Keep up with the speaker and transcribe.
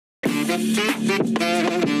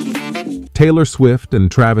Taylor Swift and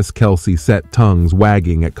Travis Kelce set tongues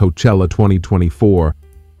wagging at Coachella 2024.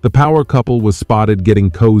 The power couple was spotted getting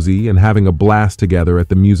cozy and having a blast together at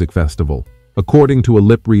the music festival. According to a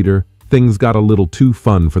lip reader, things got a little too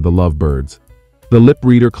fun for the lovebirds. The lip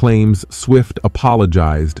reader claims Swift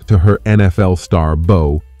apologized to her NFL star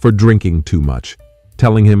Bo for drinking too much,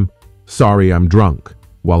 telling him, "Sorry, I'm drunk,"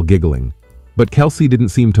 while giggling. But Kelce didn't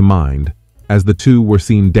seem to mind, as the two were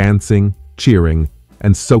seen dancing, cheering,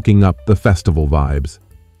 and soaking up the festival vibes.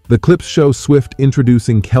 The clips show Swift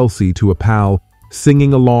introducing Kelce to a pal,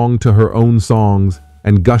 singing along to her own songs,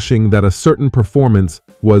 and gushing that a certain performance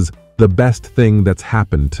was the best thing that's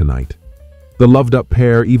happened tonight. The loved-up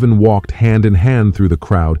pair even walked hand in hand through the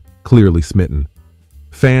crowd, clearly smitten.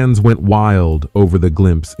 Fans went wild over the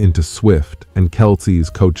glimpse into Swift and Kelce's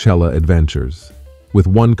Coachella adventures, with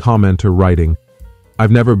one commenter writing,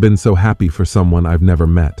 "I've never been so happy for someone I've never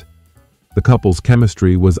met." The couple's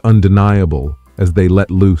chemistry was undeniable as they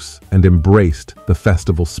let loose and embraced the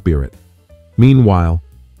festival spirit. Meanwhile,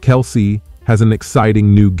 Kelce has an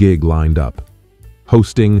exciting new gig lined up,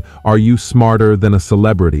 hosting Are You Smarter Than a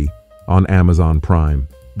Celebrity on Amazon Prime.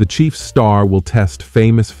 The chief star will test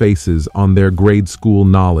famous faces on their grade school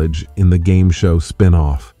knowledge in the game show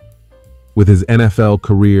spin-off. With his NFL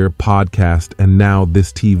career, podcast, and now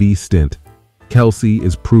this TV stint, Kelce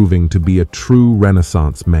is proving to be a true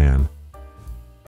Renaissance man.